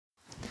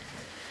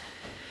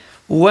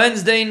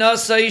Wednesday,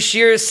 Nasai,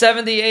 Shiur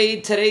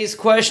 78. Today's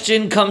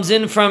question comes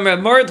in from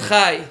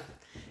Mordechai,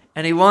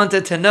 and he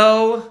wanted to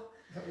know,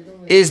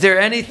 is there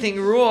anything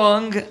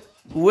wrong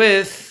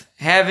with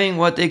having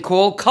what they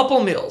call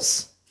couple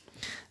meals?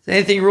 Is there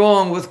anything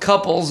wrong with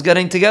couples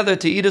getting together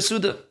to eat a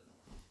Suda?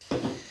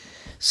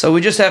 So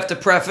we just have to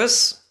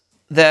preface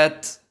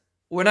that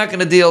we're not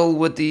going to deal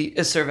with the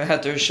Isser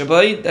v'Heter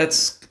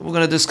Shabbai. We're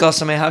going to discuss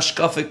from a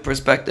hashkafic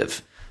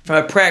perspective, from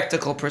a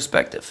practical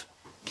perspective.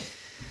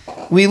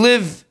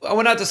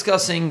 We're not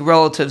discussing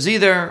relatives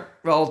either.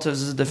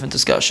 Relatives is a different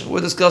discussion.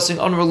 We're discussing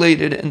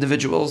unrelated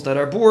individuals that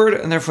are bored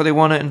and therefore they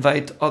want to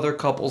invite other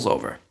couples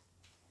over.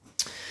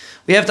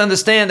 We have to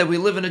understand that we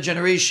live in a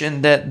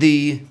generation that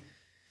the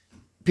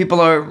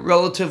people are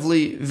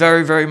relatively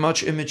very, very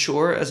much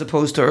immature as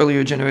opposed to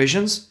earlier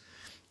generations.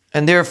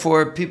 And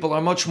therefore people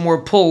are much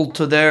more pulled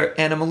to their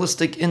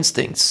animalistic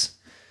instincts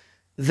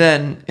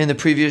than in the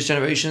previous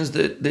generations.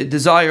 The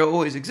desire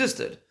always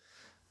existed.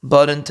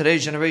 But in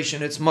today's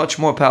generation, it's much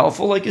more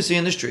powerful. Like you see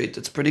in the street,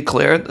 it's pretty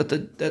clear that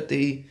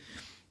the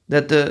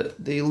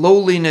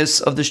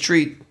lowliness of the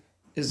street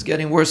is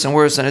getting worse and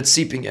worse, and it's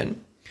seeping in.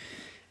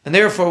 And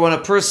therefore,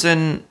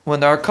 when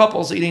there are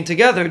couples eating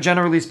together,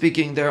 generally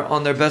speaking, they're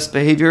on their best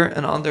behavior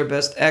and on their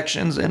best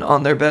actions and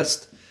on their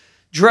best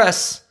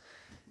dress.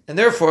 And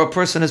therefore, a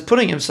person is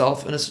putting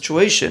himself in a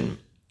situation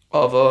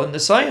of a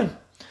nisayon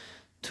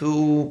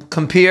to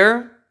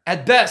compare.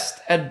 At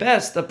best,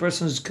 a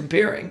person is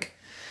comparing.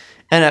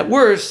 And at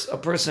worst, a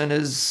person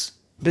is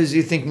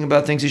busy thinking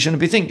about things he shouldn't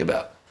be thinking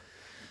about.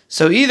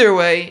 So either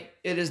way,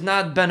 it is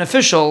not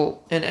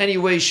beneficial in any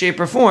way, shape,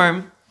 or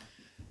form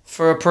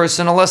for a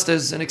person, unless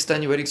there's an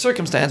extenuating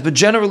circumstance. But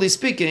generally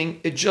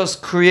speaking, it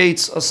just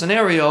creates a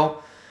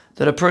scenario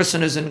that a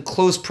person is in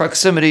close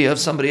proximity of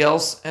somebody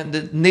else, and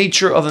the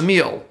nature of a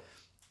meal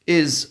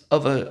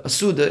of a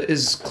Suda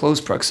is close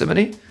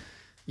proximity.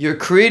 You're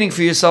creating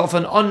for yourself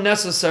an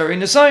unnecessary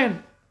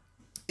nisayon.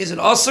 Is it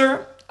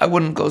asur? I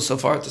wouldn't go so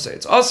far to say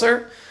it's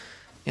asur.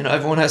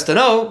 Everyone has to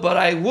know, but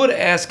I would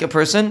ask a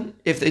person,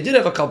 if they did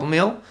have a couple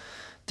meal,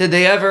 did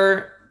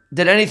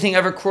anything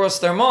ever cross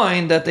their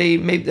mind that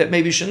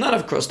maybe should not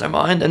have crossed their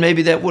mind, and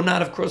maybe that would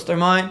not have crossed their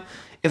mind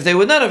if they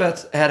would not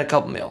have had a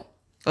couple meal?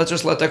 Let's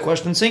just let that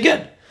question sink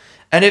in.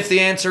 And if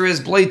the answer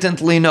is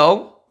blatantly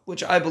no,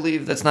 which I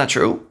believe that's not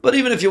true, but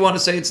even if you want to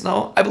say it's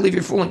no, I believe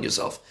you're fooling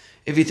yourself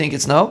if you think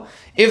it's no.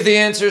 If the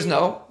answer is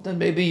no, then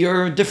maybe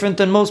you're different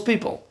than most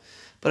people.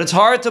 But it's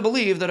hard to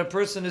believe that a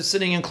person is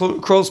sitting in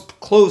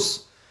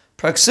close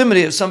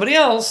proximity of somebody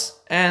else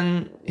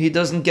and he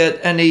doesn't get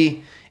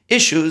any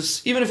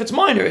issues, even if it's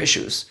minor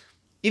issues.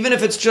 Even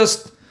if it's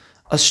just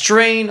a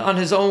strain on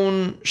his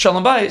own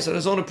shalom bayis, on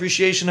his own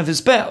appreciation of his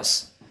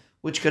spouse,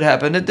 which could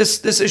happen.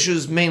 This issue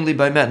is mainly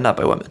by men, not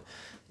by women.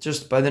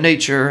 Just by the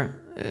nature,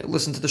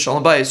 listen to the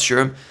shalom bayis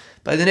shiurim,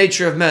 by the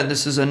nature of men,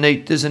 this is an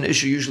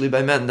issue usually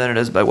by men than it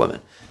is by women.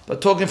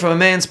 But talking from a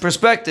man's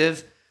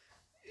perspective,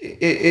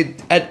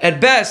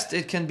 at best,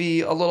 it can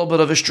be a little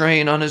bit of a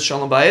strain on his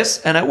shalom bayis,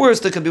 and at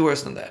worst, it could be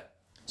worse than that.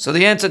 So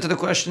the answer to the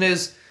question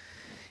is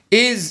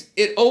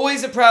it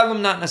always a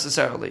problem? Not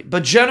necessarily.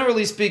 But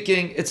generally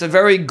speaking, it's a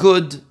very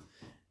good,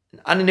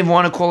 I don't even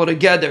want to call it a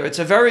gather, it's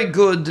a very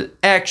good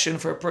action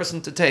for a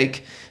person to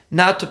take,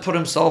 not to put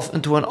himself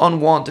into an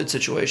unwanted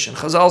situation.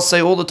 Chazal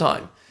say all the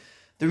time,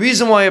 the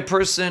reason why a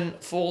person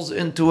falls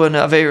into an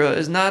aveira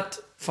is not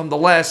from the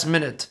last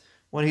minute,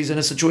 when he's in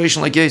a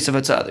situation like Yosef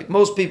HaTzadik.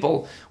 Most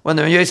people, when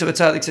they're in Yosef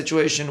HaTzadik's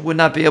situation, would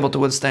not be able to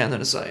withstand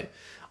an aside.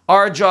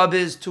 Our job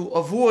is to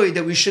avoid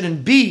that we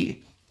shouldn't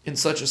be in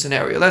such a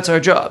scenario. That's our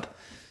job.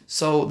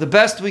 So the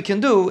best we can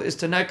do is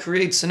to not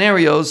create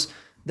scenarios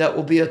that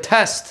will be a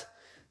test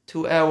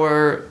to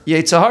our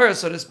Yetzer Hara,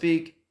 so to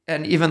speak.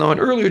 And even though in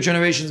earlier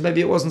generations,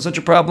 maybe it wasn't such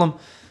a problem,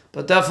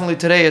 but definitely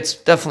today it's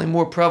definitely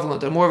more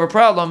prevalent and more of a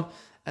problem.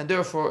 And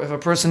therefore, if a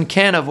person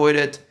can avoid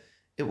it,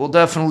 it will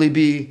definitely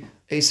be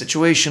a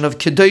situation of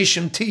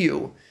kedoshim to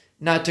you,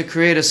 not to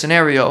create a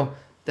scenario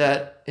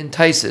that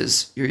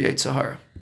entices your Yetzer Hara.